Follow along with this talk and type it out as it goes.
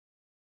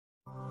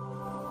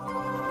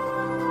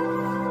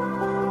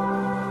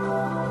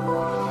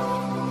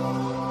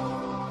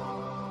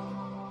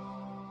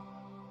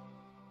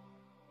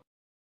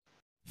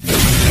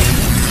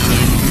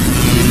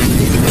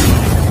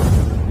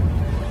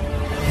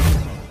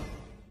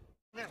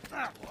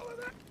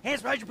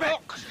Hands behind your back.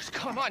 Oh,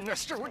 come on,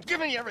 mister. We're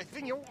giving you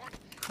everything you want.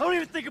 Don't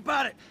even think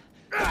about it.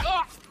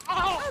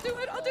 I'll do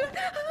it.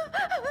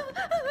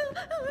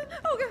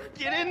 Oh, God.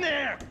 Get in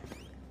there.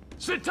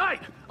 Sit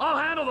tight! I'll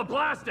handle the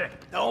blasting!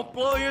 Don't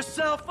blow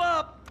yourself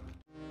up.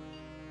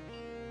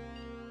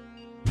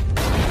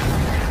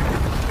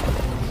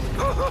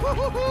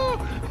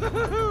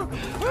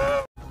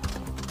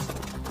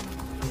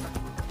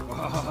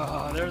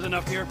 Oh, there's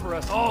enough here for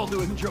us all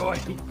to enjoy.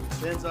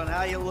 Depends on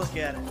how you look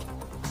at it.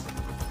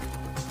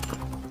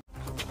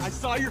 I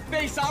saw your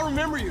face. I'll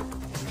remember you.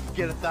 You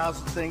get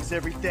 1,000 things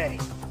every day.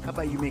 How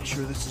about you make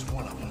sure this is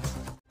one of them?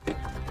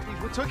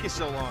 What took you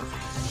so long?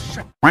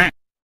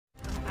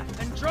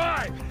 And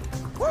drive!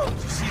 Woo!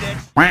 Did you see that?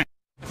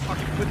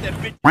 Fucking put that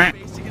bitch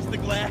face against the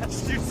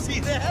glass. Did you see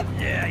that?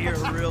 Yeah, you're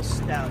a real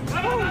stout.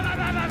 How'd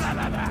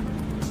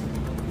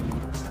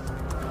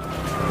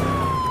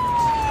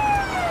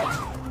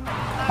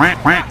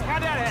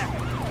that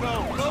happen? Go!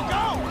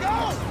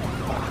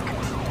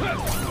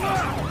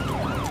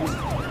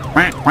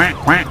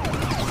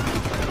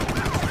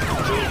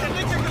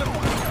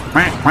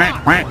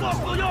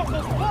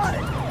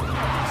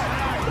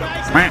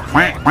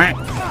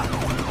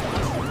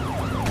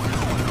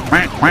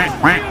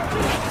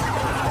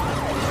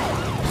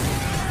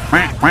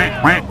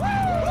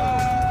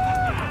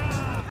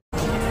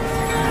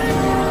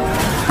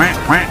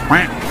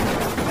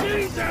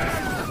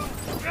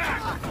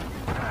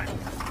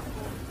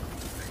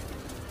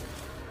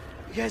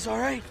 You guys all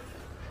right?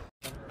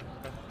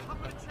 I'm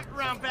gonna check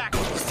around back.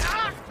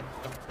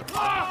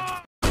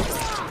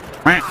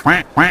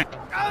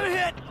 I'm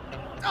hit!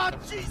 Oh,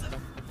 Jesus!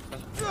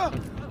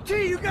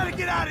 T, you gotta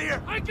get out of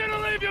here! I'm gonna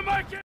leave you,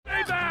 Mike!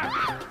 Stay back!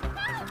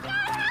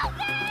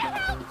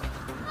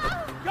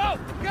 Go!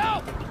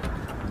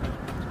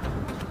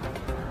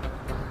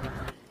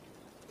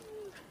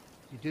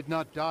 He did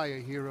not die a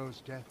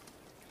hero's death,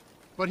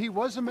 but he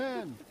was a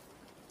man.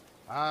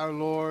 Our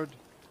Lord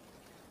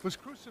was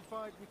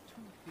crucified with 2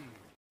 thieves.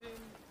 Sin,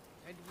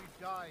 and we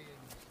die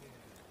in sin.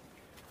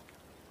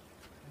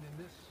 And in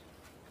this...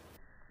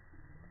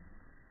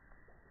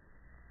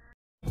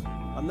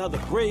 Another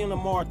brilliant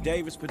Lamar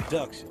Davis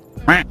production.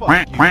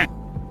 Fuck you.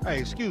 Hey,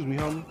 excuse me,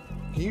 homie.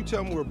 Can you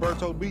tell me where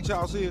Berto Beach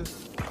House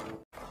is?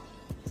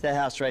 It's that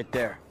house right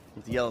there,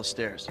 with the yellow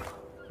stairs.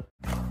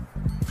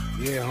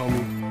 Yeah,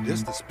 homie.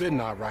 This the spin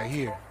knot right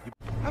here.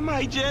 I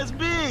might just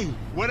be.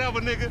 Whatever,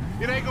 nigga.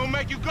 It ain't gonna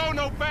make you go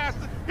no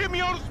faster. Hit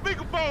me on the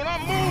speakerphone. I'm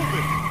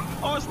moving.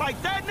 Oh, it's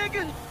like that,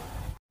 nigga?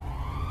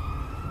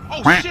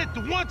 Oh, shit,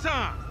 the one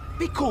time.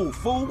 Be cool,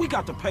 fool. We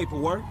got the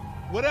paperwork.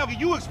 Whatever,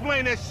 you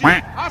explain that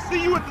shit. I'll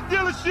see you at the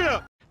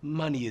dealership.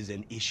 Money is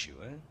an issue,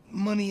 eh?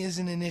 Money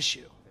isn't an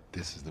issue.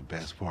 This is the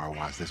best part.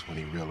 Watch this when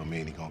he reel him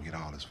in. He gonna get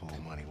all his full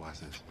money.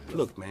 Watch this.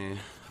 Look, man,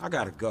 I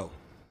gotta go.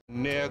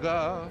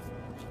 Nigga.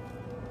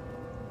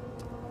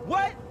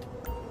 What?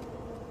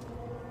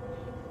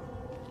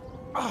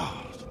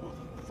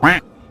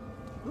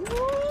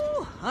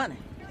 Ooh, honey.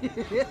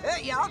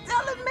 Y'all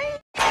telling me?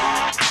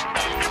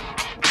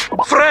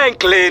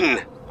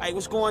 Franklin! Hey,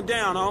 what's going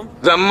down, home?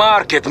 The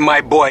market,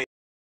 my boy.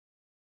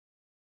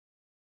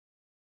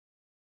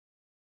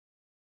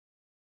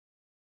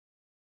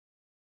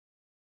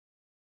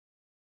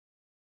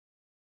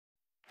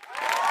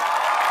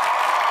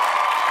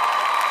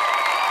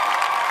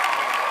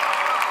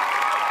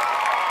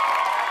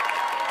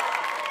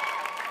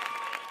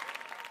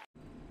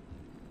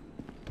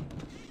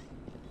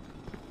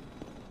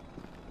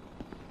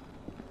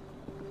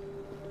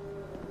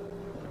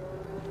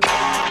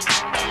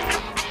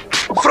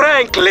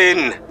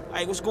 Franklin!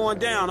 Hey, what's going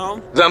down,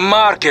 home? The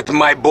market,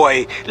 my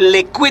boy.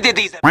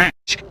 Liquidity's a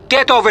bitch.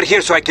 Get over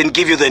here so I can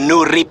give you the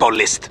new repo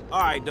list.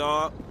 All right,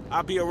 dog.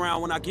 I'll be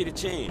around when I get a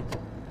chance.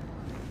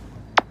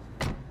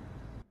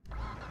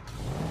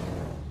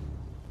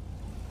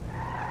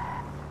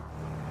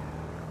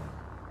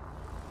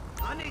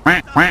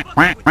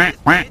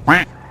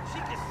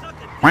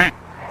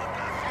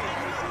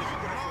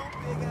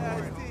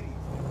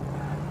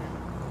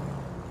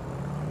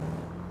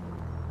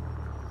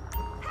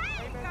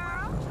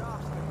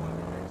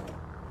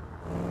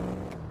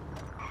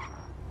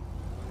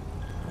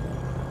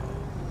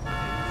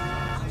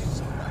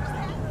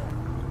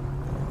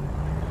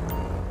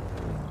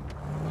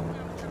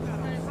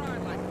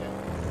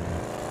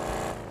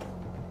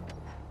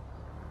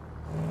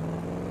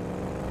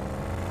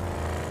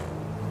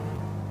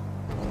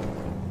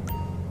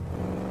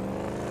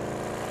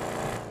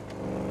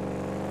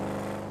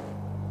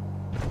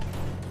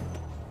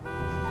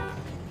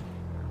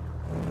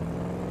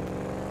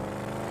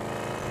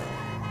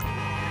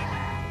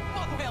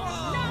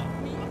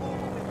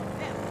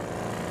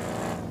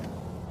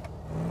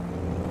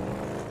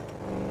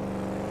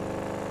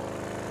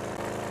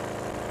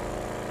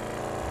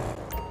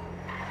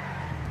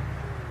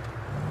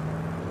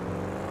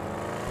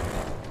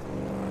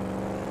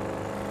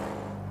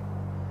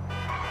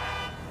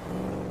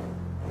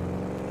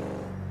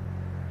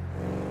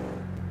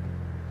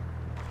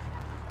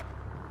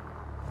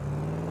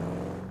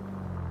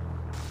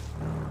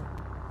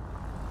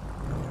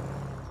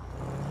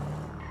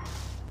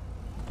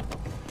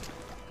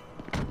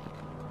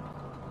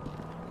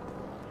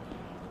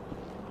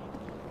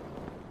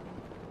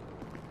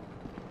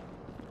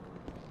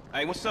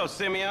 Hey, what's up,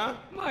 Simeon?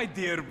 My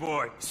dear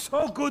boy,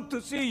 so good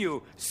to see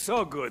you.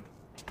 So good.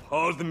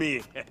 Hold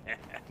me.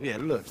 Yeah,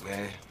 look,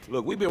 man.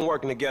 Look, we've been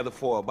working together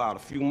for about a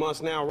few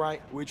months now,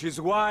 right? Which is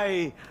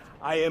why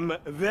I am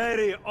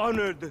very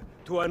honored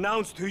to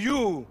announce to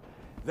you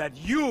that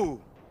you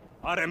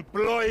are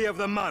Employee of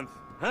the Month.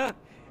 Huh?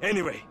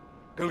 Anyway,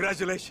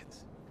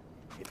 congratulations.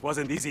 It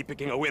wasn't easy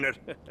picking a winner.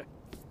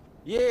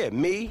 Yeah,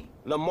 me,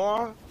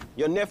 Lamar,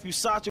 your nephew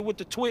Sacha with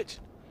the Twitch.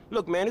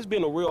 Look, man, it's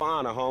been a real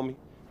honor, homie.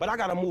 But I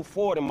gotta move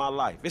forward in my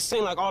life. It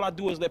seems like all I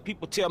do is let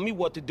people tell me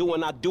what to do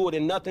and I do it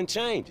and nothing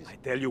changes. I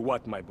tell you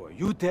what, my boy.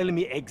 You tell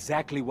me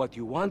exactly what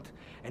you want,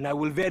 and I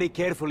will very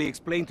carefully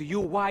explain to you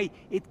why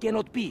it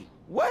cannot be.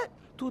 What?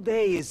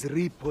 Today is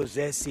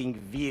repossessing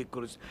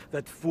vehicles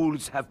that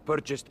fools have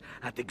purchased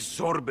at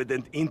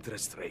exorbitant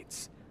interest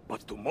rates.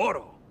 But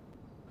tomorrow,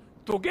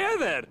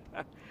 together,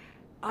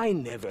 I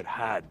never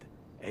had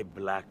a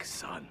black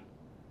son.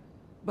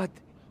 But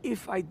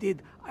if I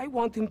did, I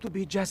want him to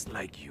be just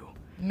like you.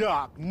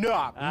 Knock,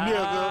 knock,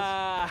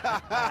 niggas.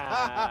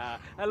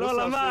 Hello, What's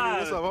up, Lamar.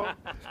 What's up, homie?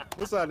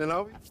 What's up, then,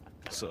 homie?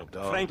 What's up,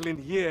 dog? Franklin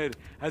here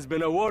has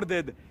been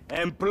awarded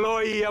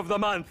Employee of the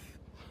Month.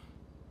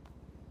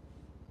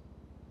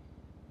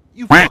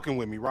 You fucking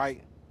with me,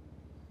 right?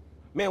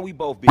 Man, we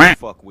both being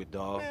fucked with,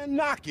 dog. Man,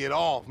 knock it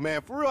off, man.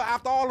 For real,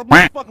 after all the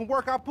motherfucking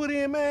work I put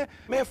in, man.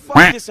 Man,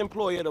 fuck this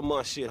Employee of the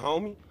Month shit,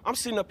 homie. I'm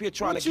sitting up here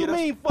trying What to you get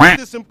mean, us... fuck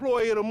this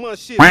Employee of the Month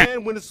shit,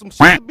 man? When it's some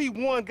shit to be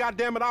won,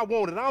 goddammit, I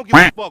want it. I don't give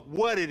a fuck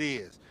what it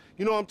is.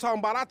 You know what I'm talking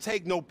about? I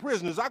take no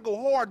prisoners. I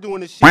go hard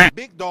doing this shit.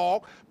 Big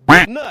dog,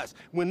 big nuts.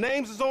 When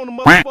names is on the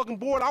motherfucking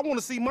board, I want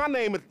to see my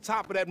name at the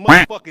top of that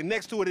motherfucking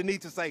next to it. It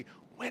needs to say,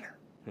 winner.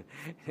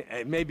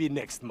 Maybe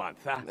next month,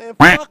 huh? Man,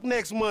 fuck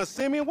next month,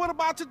 Simeon. What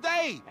about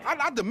today?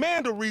 I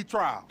demand a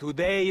retrial.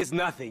 Today is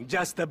nothing,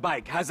 just a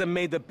bike. Hasn't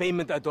made a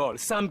payment at all.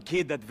 Some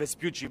kid at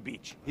Vespucci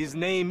Beach. His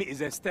name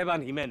is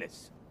Esteban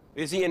Jimenez.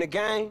 Is he in the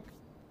gang?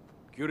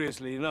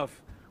 Curiously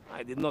enough,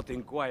 I did not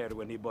inquire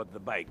when he bought the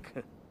bike.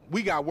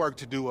 We got work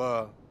to do,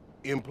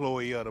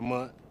 Employee of the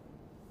Month.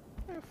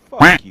 Man,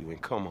 fuck you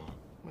and come on.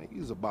 Man,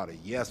 you's about a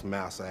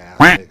yes-mouse ass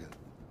nigga.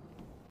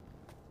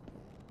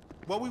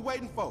 What we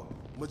waiting for?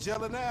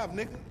 Magellan Ave,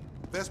 nigga.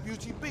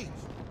 Vespucci Beach.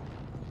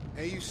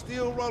 And you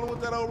still rolling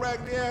with that old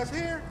raggedy ass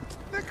hair?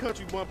 That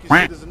country bumpkin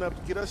shit is enough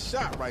to get us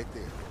shot right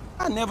there.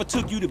 I never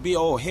took you to be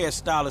old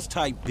hairstylist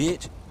type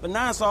bitch, but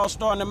now it's all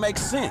starting to make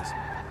sense.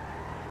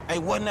 Hey,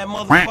 wasn't that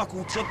motherfucker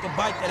who took the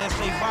bike that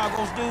S.A.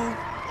 Vagos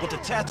dude with the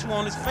tattoo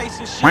on his face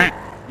and shit?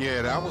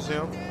 Yeah, that was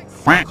him.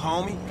 Fuck,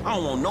 homie. I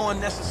don't want no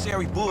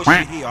unnecessary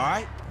bullshit here, all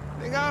right?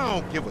 Nigga, I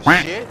don't give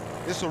a shit.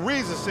 It's a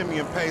reason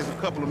Simeon pays a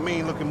couple of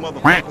mean-looking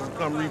motherfuckers to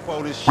come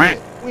repo this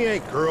shit. We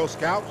ain't Girl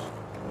Scouts.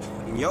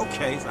 In your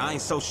case, I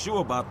ain't so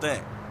sure about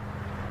that.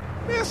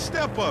 Man,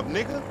 step up,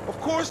 nigga. Of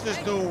course this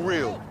dude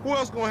real. Who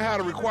else gonna have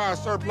to require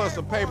surplus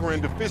of paper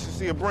and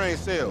deficiency of brain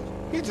cells?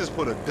 He just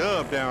put a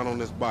dub down on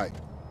this bike.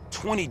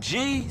 20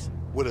 G's?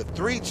 With a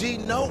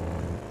 3G note?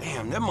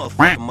 Damn, that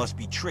motherfucker must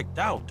be tricked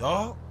out,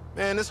 dog.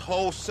 Man, this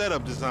whole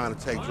setup designed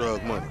to take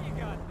drug money.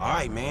 All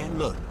right, man,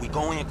 look, we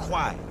go in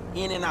quiet.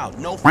 In and out,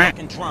 no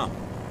fucking drama.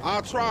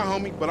 I'll try,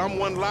 homie, but I'm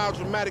one loud,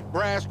 dramatic,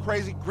 brass,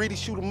 crazy, greedy,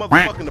 shoot a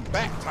motherfucker in the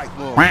back type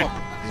motherfucker.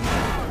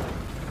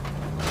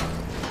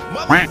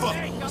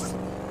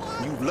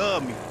 Motherfucker! You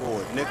love me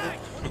for it,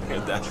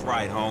 nigga. That's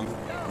right, homie.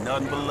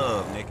 Nothing but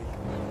love,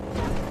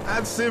 nigga.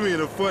 I'd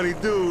Simeon a funny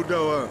dude,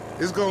 though.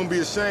 It's gonna be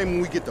a shame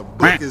when we get to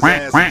book his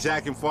ass and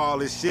jack him for all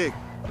this shit.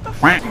 What the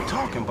fuck you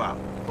talking about?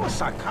 You're a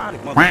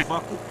psychotic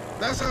motherfucker.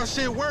 That's how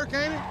shit work,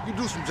 ain't it? You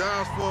do some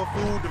jobs for a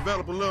fool,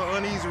 develop a little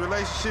uneasy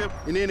relationship,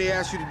 and then they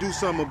ask you to do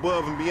something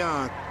above and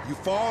beyond. You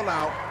fall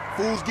out,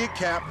 fools get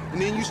capped, and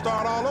then you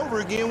start all over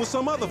again with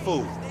some other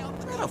fool.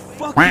 Where the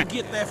fuck you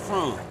get that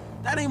from?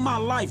 That ain't my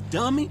life,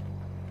 dummy.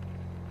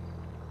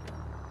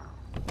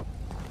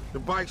 The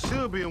bike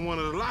should be in one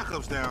of the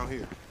lockups down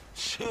here.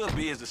 Should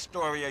be is the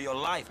story of your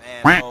life,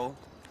 asshole.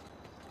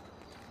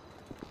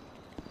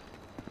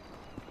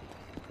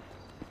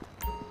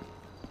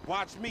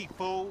 Watch me,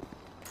 fool.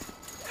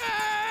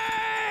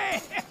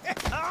 Hey!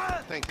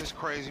 I think this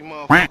crazy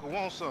motherfucker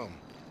wants something.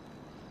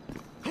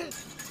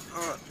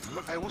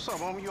 Hey, what's up,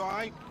 homie? You all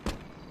right?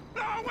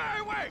 No,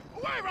 wait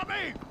from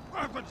me!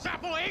 For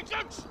example,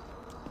 agents?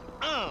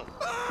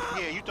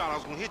 Yeah, you thought I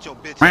was gonna hit your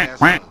bitch ass,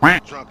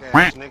 drunk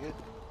ass nigga.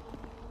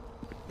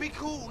 Be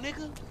cool,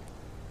 nigga.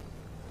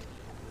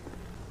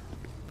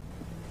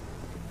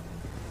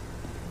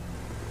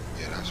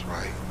 Yeah, that's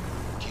right.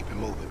 Keep it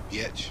moving,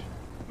 bitch.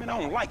 Man, I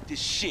don't like this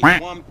shit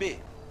one bit.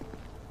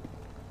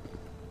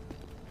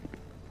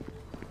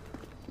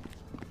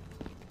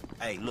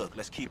 Hey, look,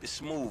 let's keep it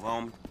smooth,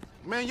 homie.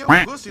 Man, your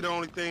pussy the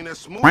only thing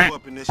that's smooth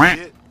up in this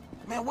shit.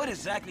 Man, what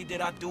exactly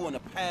did I do in a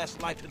past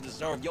life to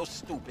deserve your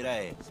stupid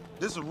ass?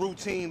 This a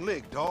routine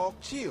lick, dog.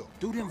 Chill.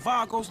 Do them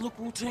Vagos look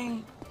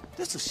routine?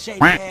 This a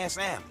shady-ass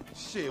alley.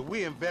 Shit,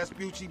 we in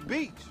Vespucci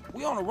Beach.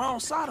 We on the wrong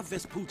side of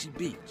Vespucci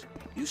Beach.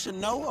 You should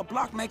know a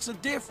block makes a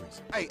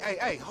difference.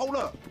 Hey, hold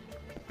up.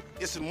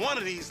 It's in one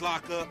of these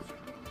lockups.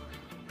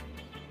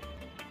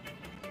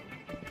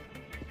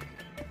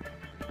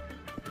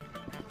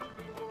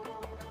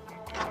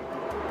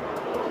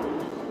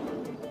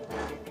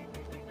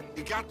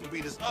 got to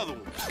be this other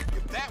one.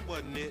 If that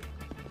wasn't it...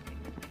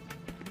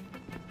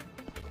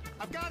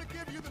 I've got to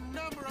give you the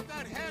number of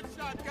that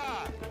headshot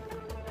guy.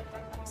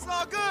 It's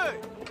all good.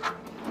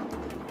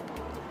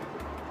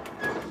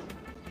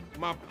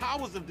 My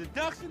powers of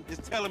deduction is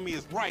telling me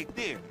it's right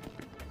there.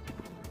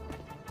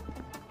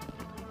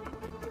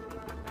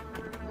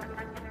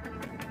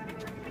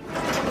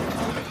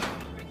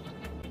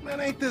 Man,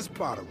 ain't this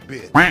about a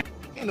bitch?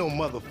 Ain't no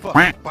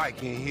motherfucking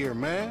bike in here,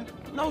 man.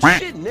 No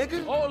shit,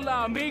 nigga.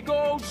 Hola,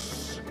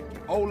 amigos.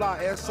 Hola,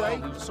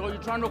 S.A. So you're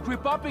trying to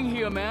creep up in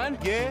here, man?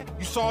 Yeah?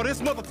 You saw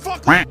this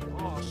motherfucker?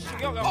 Oh,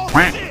 shit. Oh,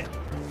 shit!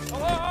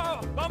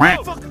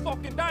 Vamos,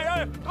 fucking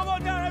down. Come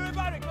on down,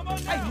 everybody. Come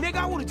on down. Hey, nigga,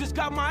 I would've just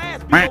got my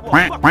ass beat over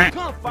a fucking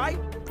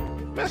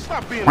gunfight. Man,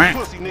 stop being a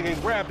pussy, nigga,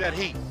 and grab that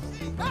heat.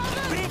 Fuck,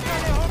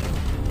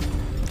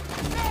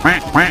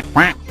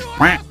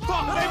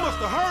 they must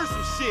have heard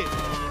some shit.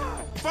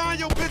 Find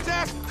your bitch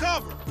ass some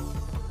cover.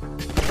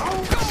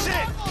 Oh,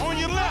 shit! On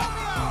your left!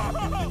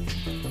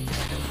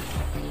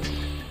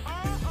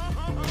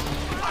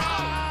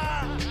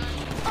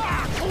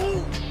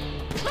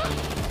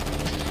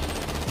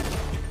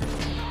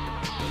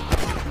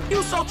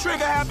 You so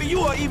trigger happy, you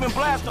will even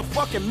blast a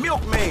fucking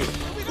milkman.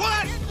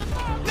 What?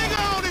 Nigga,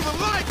 I don't even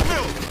like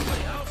milk!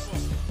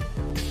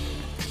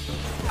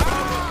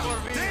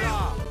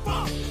 Damn!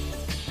 Fuck!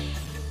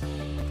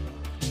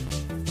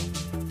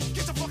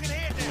 Get your fucking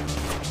head down!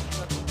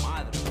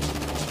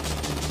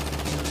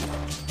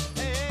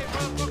 Hey,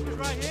 motherfuckers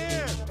right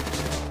here!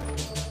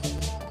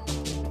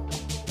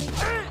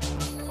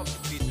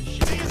 Fucking piece of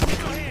shit. Get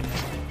your head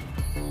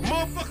down.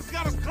 Motherfuckers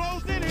got us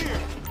closed in here!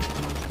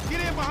 Get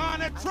in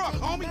behind that truck,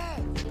 homie!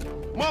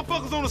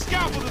 Motherfuckers on the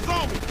scaffold is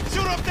on me!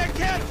 Shoot up that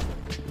cattle!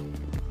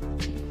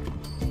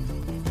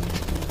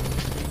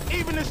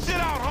 Even this shit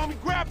out, homie!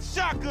 Grab the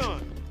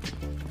shotgun!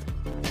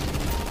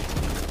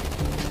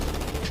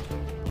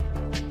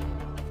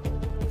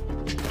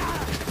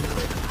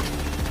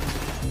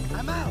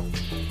 I'm out.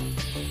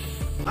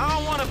 I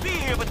don't wanna be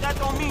here, but that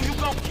don't mean you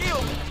gon'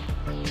 kill me.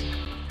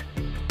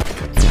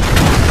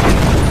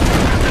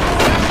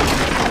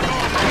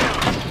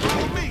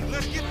 Follow me,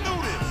 let's get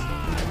through this!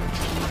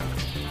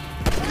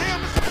 Damn,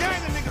 there's a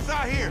gang of niggas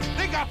out here!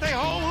 They got their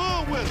whole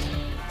hood with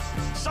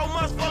them! So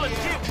much for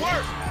legit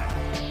work.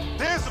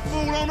 There's a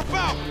fool on the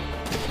balcony!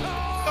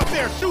 Up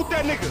there, shoot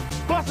that nigga!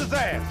 Bust his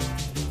ass!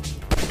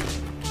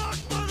 Fuck,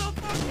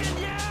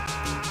 motherfucking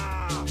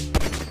yeah!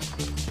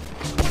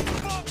 What the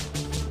fuck?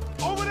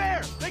 Over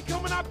there! They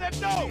coming out that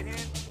door!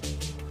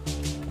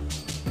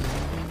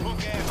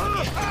 Punk ass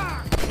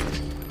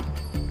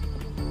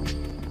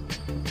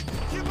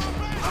Get my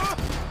back!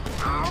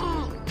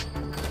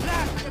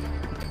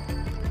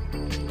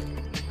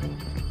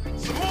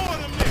 Some more of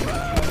them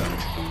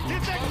niggas!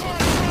 Get that car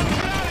in front and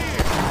get out of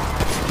here!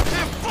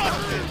 And fuck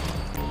this!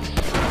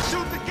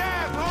 Shoot the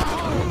gas,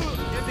 homie!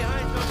 Get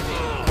behind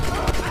something.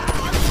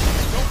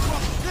 Don't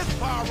fuck with this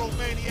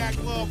pyromaniac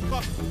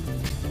motherfucker!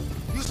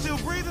 You still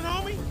breathing,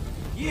 homie?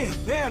 Yeah,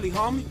 barely,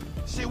 homie.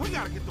 Shit, we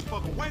gotta get the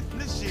fuck away from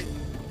this shit.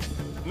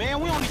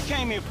 Man, we only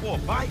came here for a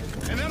bite.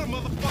 And that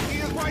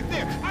motherfucker is right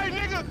there. Hey,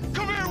 nigga,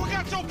 come here. We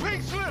got your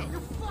pink slip.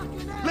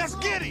 Let's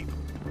get him.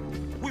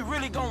 We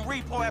really gonna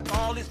repo after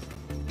all this.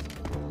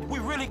 We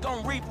really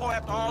gonna repo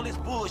after all this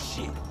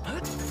bullshit.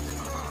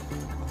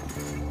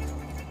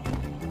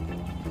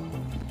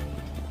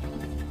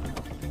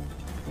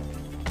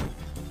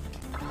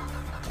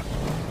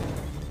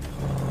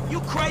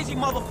 You crazy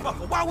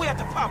motherfucker. Why we have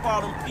to pop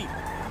all them people?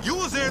 You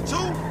was there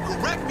too.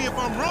 Correct me if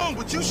I'm wrong,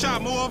 but you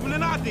shot more of them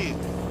than I did.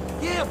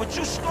 Yeah, but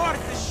you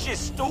started this shit,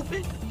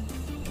 stupid.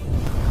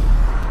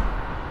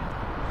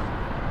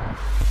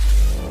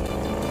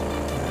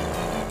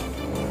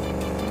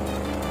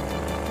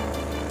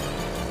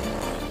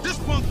 This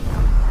punk...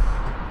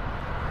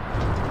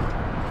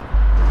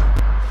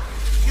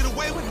 Get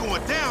away, we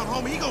going down,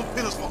 homie. He gonna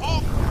pin us for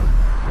all...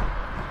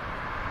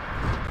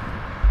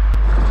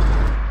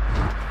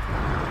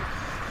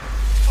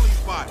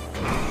 Body.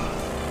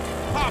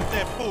 Pop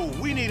that fool.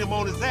 We need him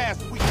on his ass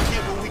so we can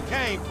get what we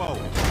came for.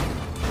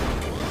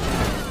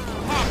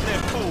 Pop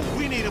that fool.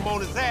 We need him on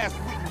his ass so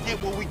we can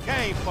get what we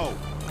came for.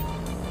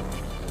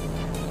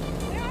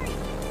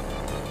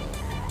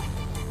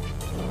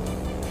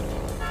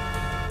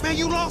 Man,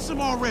 you lost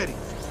him already.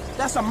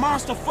 That's a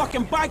monster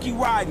fucking bike you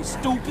riding,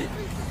 stupid.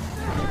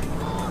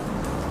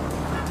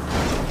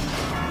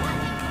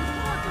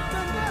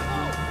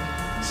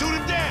 Shoot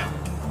him down.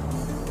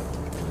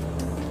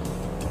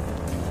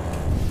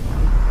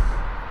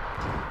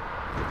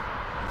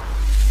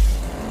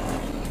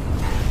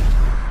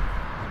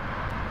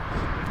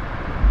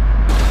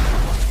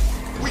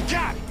 We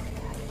got it.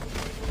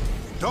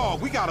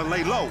 Dog, we gotta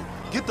lay low.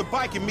 Get the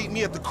bike and meet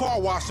me at the car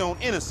wash on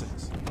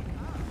Innocence.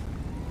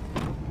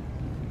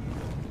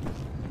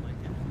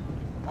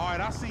 All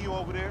right, I'll see you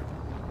over there.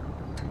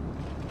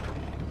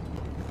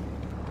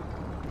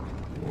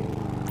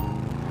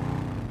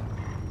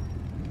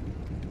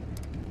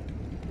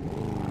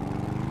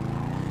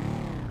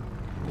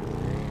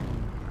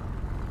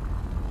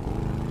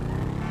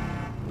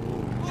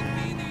 Look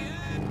me in the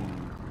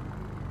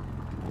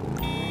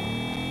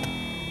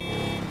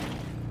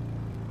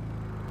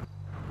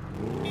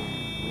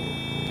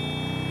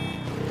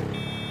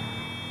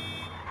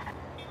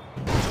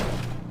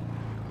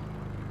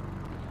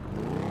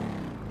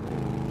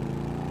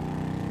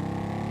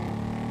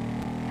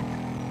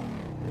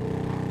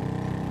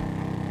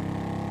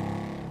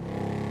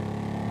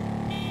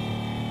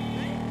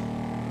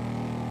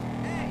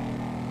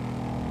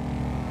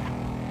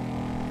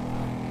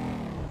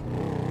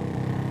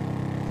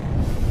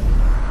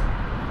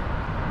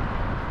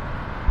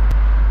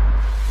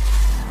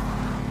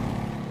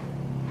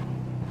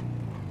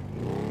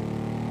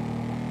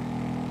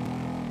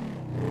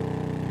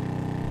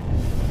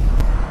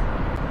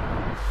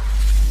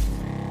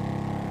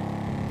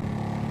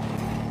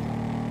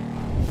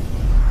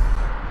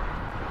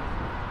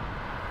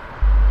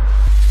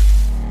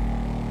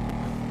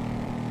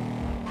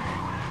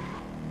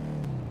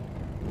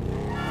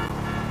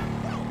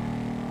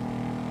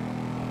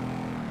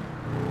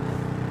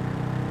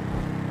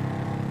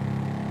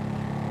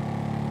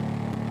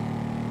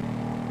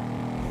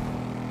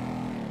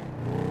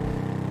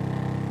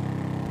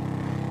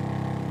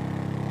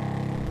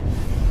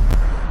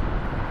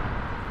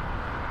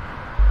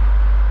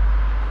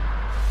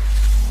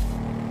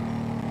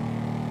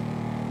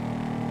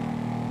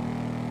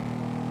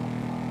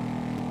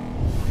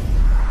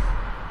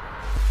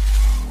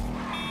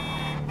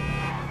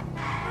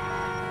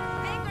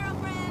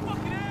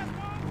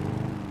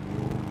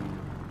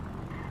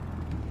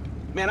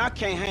Man, I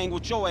can't hang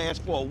with your ass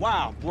for a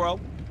while, bro.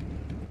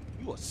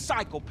 You a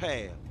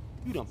psychopath.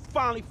 You done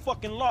finally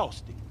fucking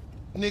lost it.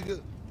 Nigga,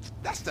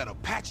 that's that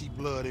Apache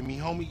blood in me,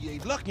 homie. You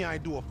ain't lucky I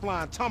ain't do a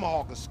flying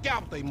tomahawk and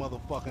scalp they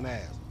motherfucking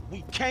ass.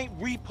 We can't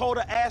repo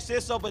the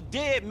assets of a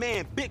dead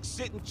man, big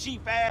sitting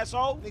chief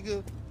asshole.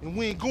 Nigga, and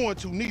we ain't going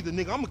to neither,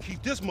 nigga. I'ma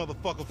keep this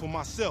motherfucker for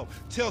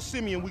myself. Tell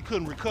Simeon we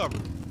couldn't recover.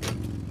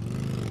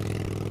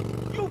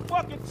 You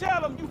fucking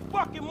tell him, you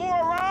fucking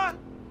moron!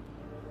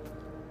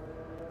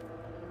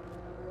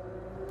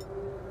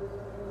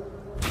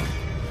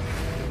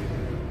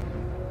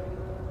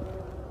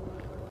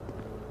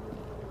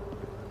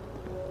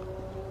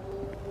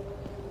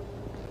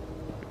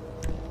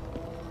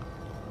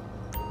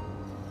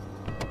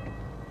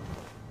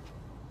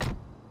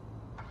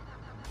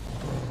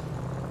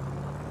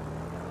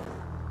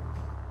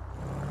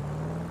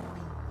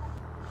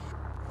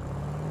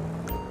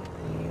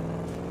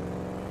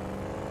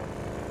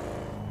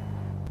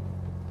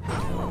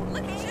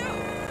 Look at you.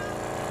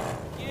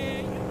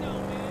 Yeah, you know,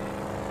 man.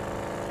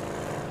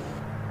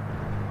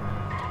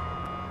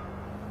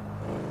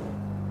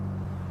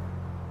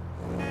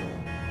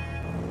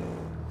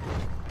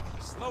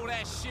 Slow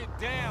that shit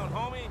down,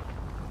 homie.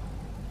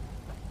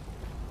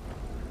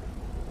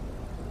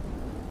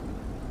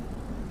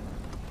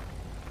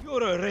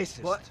 You're a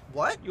racist.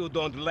 What? You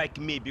don't like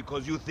me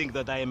because you think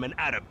that I am an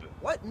Arab.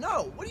 What?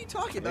 No. What are you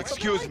talking about?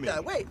 Excuse Something me. like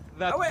that. Wait.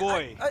 That Oh, wait,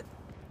 boy.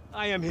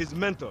 I am his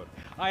mentor.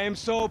 I am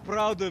so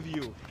proud of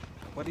you.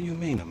 What do you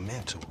mean, a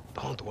mentor?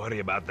 Don't worry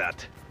about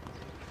that.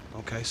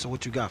 Okay, so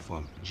what you got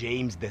for me?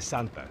 James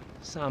DeSanta.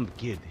 Some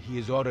kid. He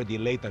is already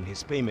late on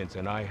his payments,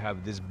 and I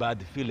have this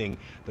bad feeling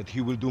that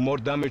he will do more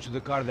damage to the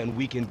car than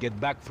we can get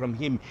back from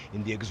him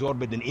in the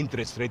exorbitant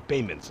interest rate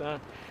payments, huh?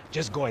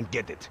 Just go and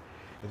get it.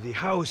 The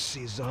house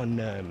is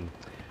on,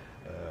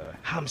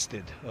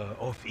 Hampstead,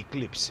 off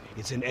Eclipse.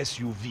 It's an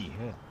SUV,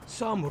 huh?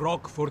 Some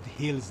Rockford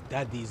Hills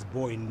daddy's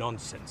boy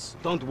nonsense.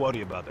 Don't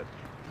worry about it.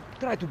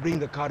 Try to bring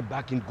the car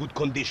back in good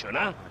condition,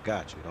 huh? I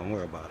got you, don't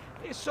worry about it.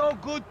 It's so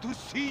good to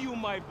see you,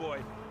 my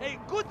boy. Hey,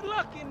 good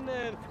luck in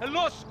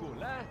law school,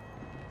 huh?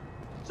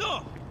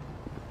 So,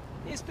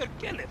 Mr.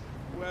 Kenneth,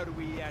 where are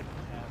we at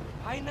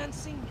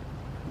financing?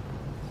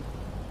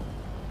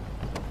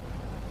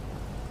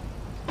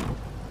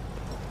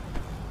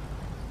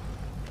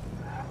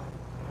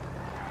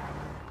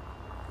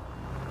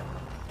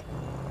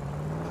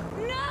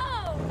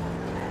 No!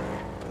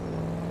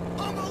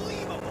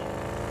 Unbelievable!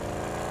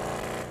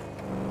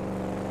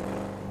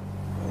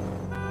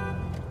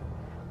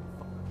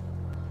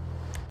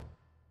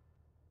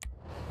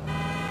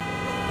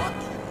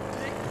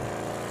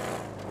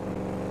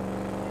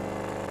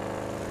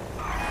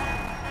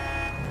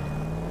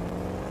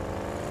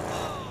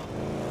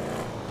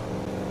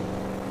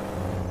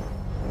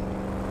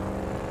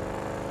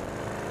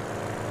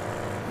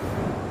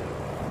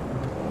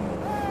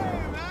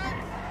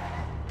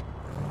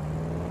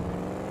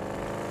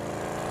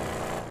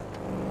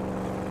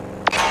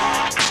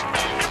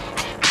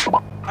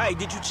 Hey,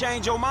 did you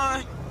change your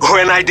mind?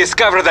 When I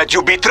discover that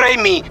you betray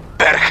me,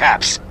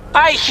 perhaps.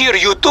 I hear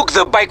you took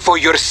the bike for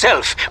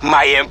yourself,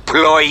 my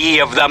employee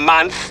of the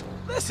month.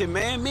 Listen,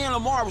 man, me and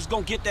Lamar was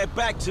gonna get that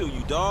back to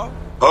you, dawg.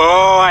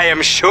 Oh, I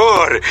am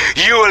sure.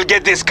 You will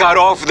get this car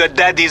off the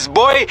daddy's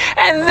boy,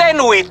 and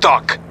then we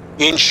talk.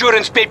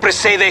 Insurance papers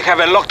say they have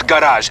a locked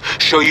garage,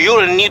 so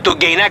you'll need to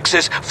gain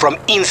access from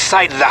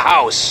inside the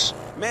house.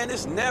 Man,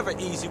 it's never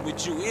easy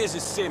with you, is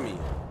it, Simeon?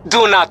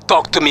 Do not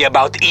talk to me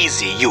about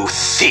easy, you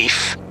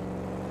thief.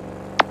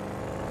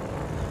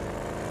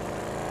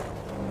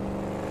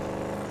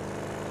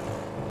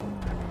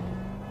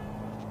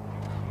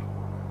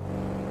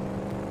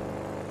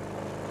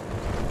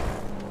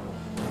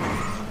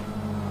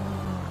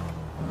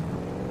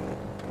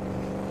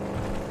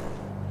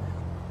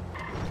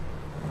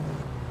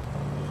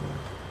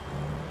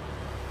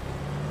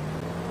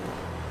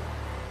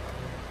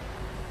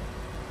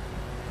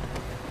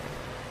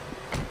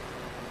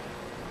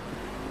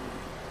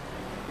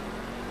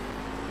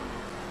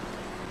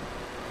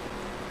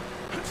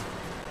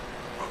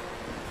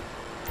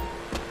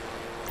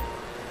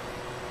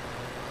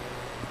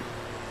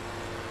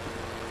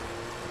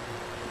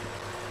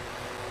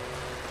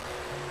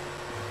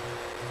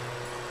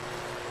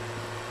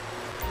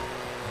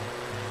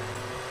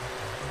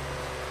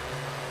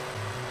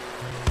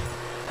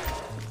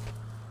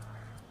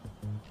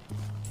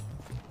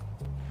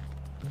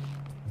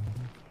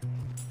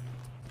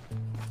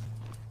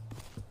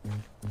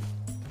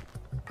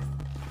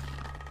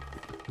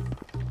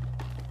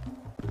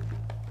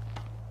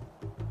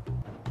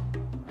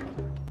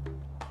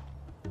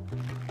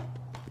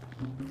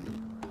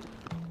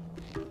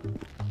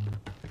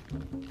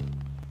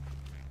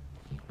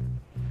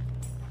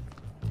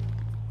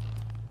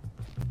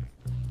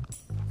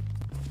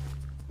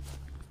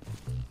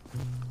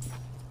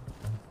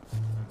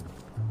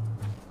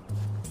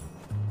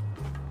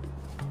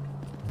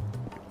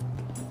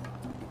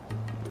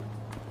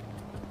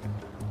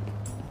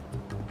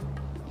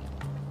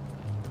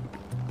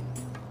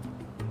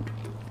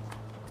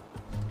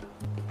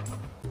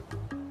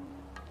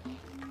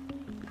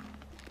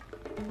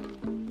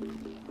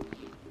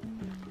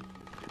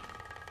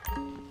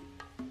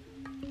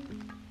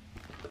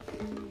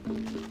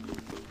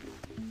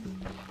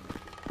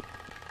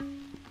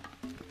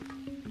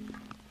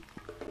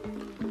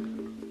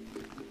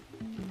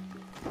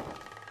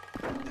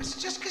 It's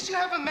just because you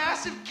have a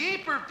massive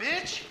gaper,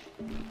 bitch.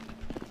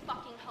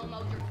 Fucking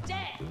homo, you're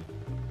dead.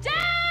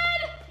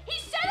 Dad! He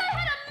said I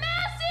had a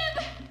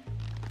massive...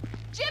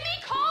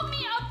 Jimmy called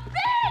me a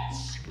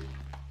bitch!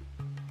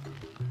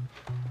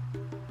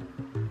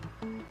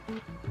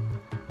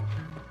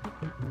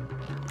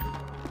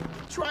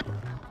 Try.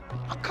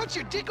 I'll cut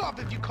your dick off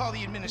if you call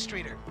the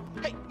administrator.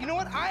 Hey, you know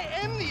what? I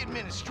am the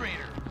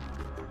administrator.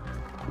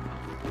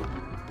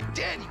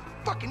 Dad, you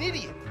fucking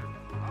idiot.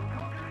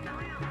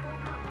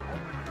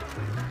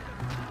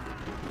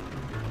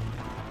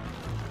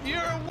 You're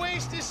a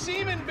waste of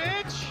semen,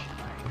 bitch.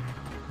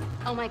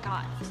 Oh my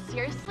god,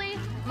 seriously?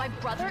 My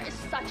brother is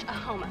such a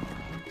homo.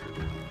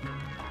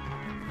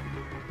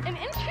 And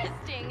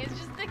interesting, it's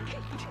just that,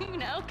 you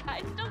know,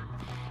 guys don't...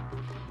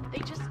 They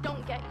just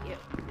don't get you.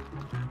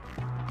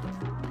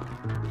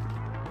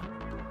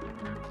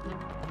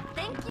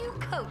 Thank you,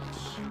 Coach.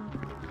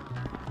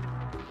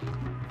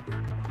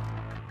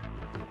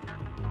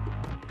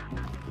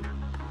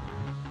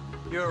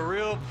 You're a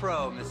real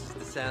pro, Mrs.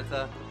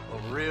 DeSanta.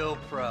 A real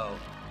pro.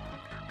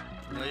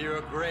 Well, you're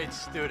a great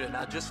student.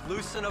 Now just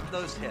loosen up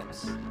those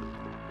hips.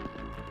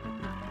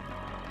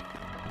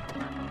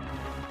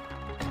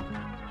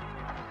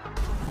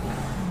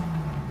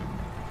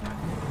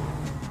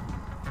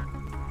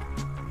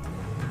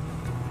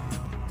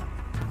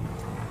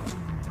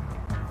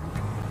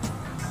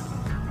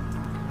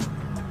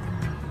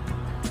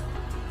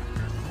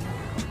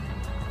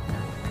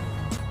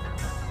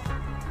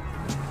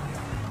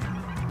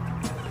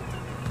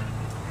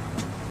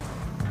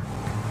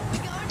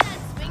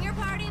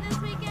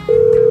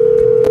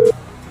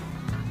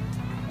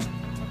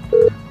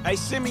 Hey,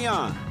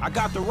 Simeon, I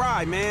got the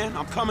ride, man.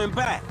 I'm coming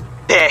back.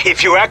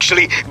 If you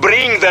actually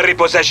bring the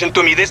repossession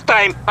to me this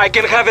time, I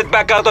can have it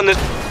back out on the...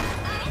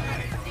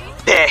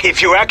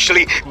 If you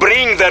actually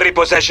bring the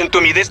repossession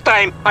to me this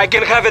time, I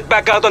can have it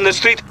back out on the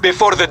street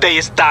before the day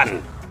is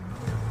done.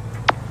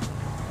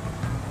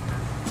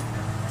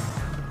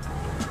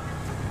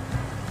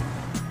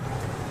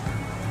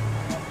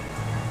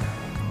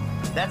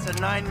 That's a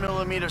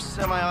 9mm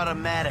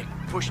semi-automatic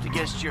pushed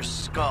against your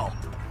skull.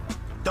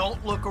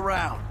 Don't look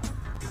around.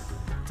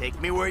 Take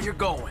me where you're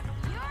going.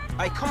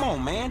 Hey, come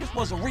on, man. This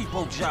was a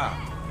repo job.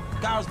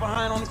 Guy was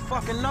behind on his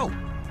fucking note.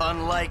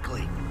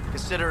 Unlikely,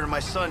 considering my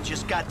son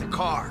just got the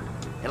car.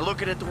 And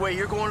looking at the way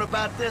you're going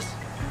about this,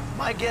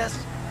 my guess,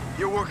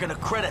 you're working a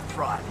credit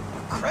fraud.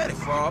 Credit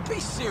fraud? Be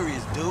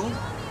serious, dude.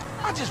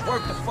 I just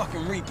worked the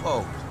fucking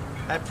repos.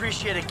 I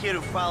appreciate a kid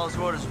who follows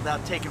orders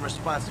without taking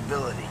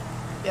responsibility.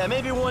 Yeah,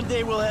 maybe one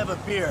day we'll have a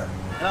beer,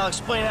 and I'll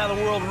explain how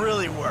the world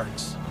really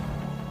works.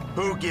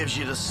 Who gives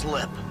you the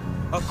slip?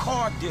 A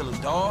car dealer,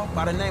 dawg,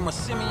 by the name of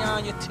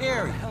Simeon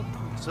Yetarian.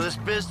 So this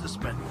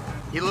businessman,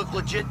 he look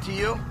legit to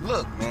you?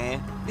 Look,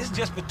 man, it's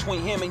just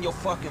between him and your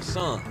fucking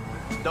son.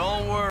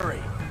 Don't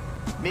worry.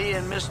 Me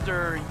and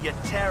Mr.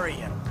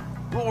 Yetarian,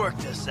 we'll work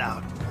this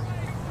out.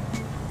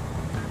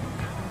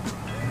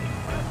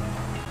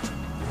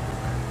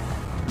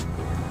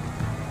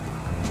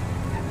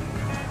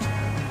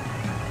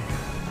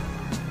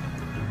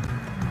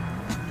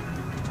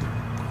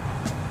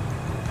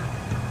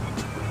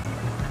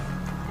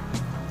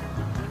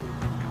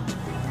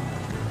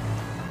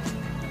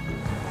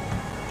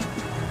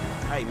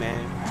 Hey,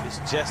 man, it's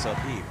Jess up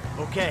here.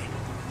 Okay,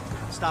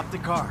 stop the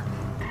car.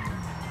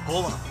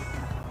 Hold on.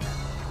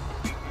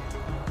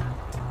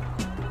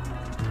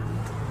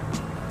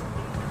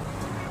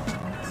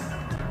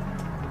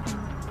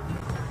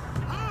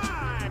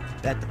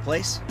 That the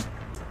place?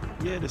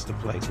 Yeah, this the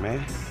place, man.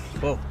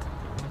 Whoa.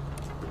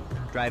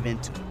 Drive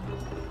into it.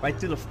 Right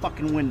through the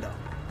fucking window.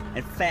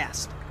 And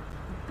fast.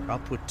 Or I'll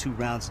put 2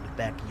 rounds in the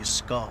back of your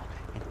skull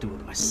and do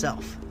it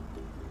myself.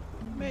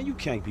 Man, you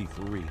can't be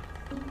for real.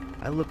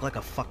 I look like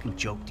a fucking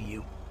joke to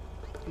you.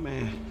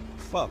 Man,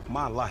 fuck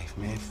my life,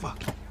 man.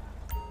 Fuck it.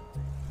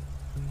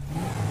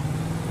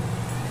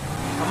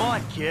 Come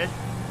on, kid.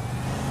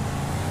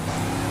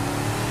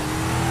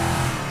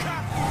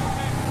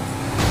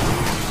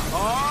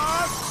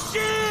 Oh,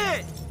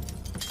 shit!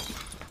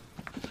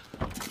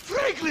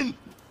 Franklin!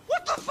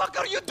 What the fuck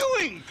are you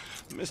doing?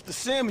 Mr.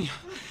 Simeon,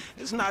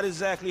 it's not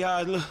exactly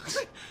how it looks.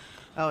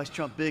 I always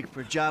trump big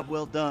for a job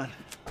well done.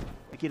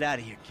 Now get out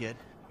of here, kid.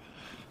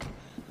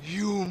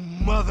 You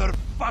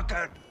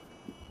motherfucker!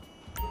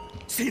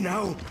 See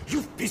now,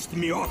 you've pissed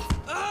me off.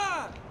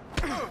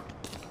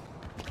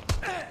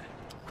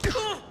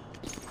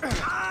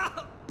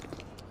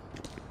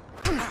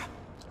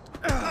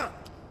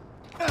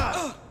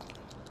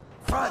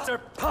 Father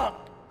punk!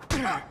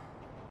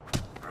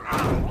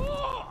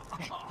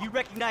 You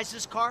recognize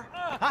this car?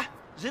 Huh?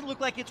 Does it look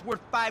like it's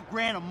worth $5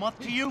 grand a month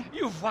to you?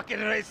 You fucking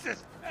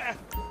racist!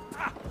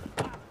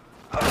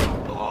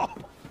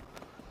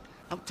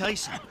 I'll tell you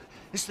something.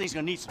 This thing's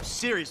gonna need some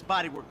serious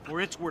body work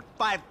before it's worth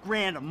 $5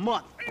 grand a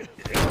month.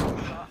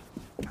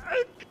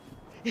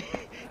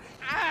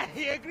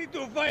 He agreed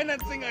to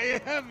financing. I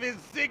have his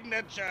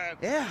signature.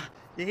 Yeah,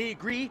 did he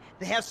agree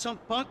to have some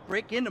punk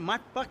break into my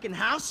fucking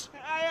house?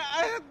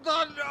 I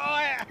don't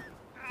know.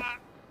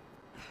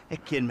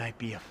 That kid might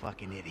be a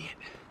fucking idiot.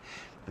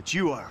 But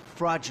you are a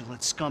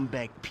fraudulent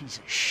scumbag piece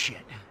of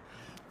shit.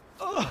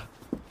 Ugh.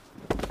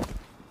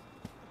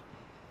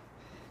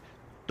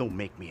 Don't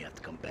make me have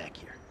to come back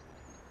here.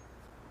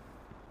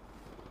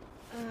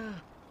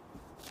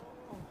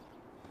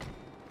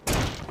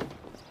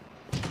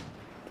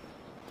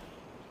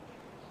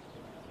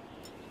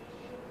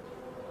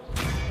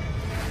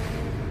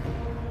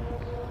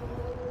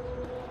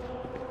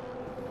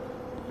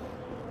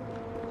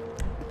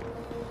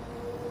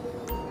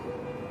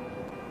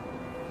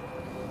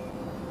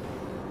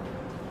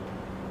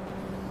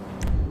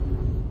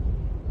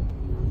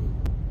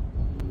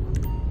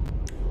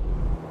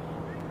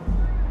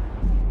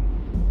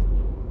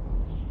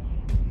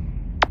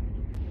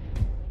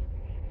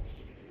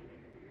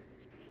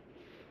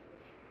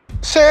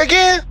 Say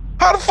again?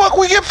 How the fuck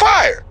we get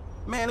fired?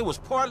 Man, it was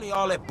partly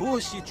all that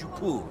bullshit you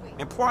pulled,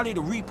 and partly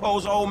the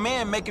repo's old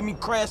man making me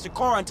crash the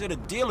car into the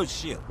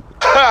dealership.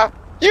 Ha!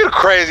 You the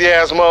crazy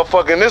ass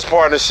motherfucker in this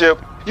partnership.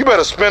 You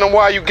better spin him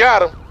while you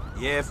got him.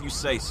 Yeah, if you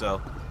say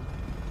so.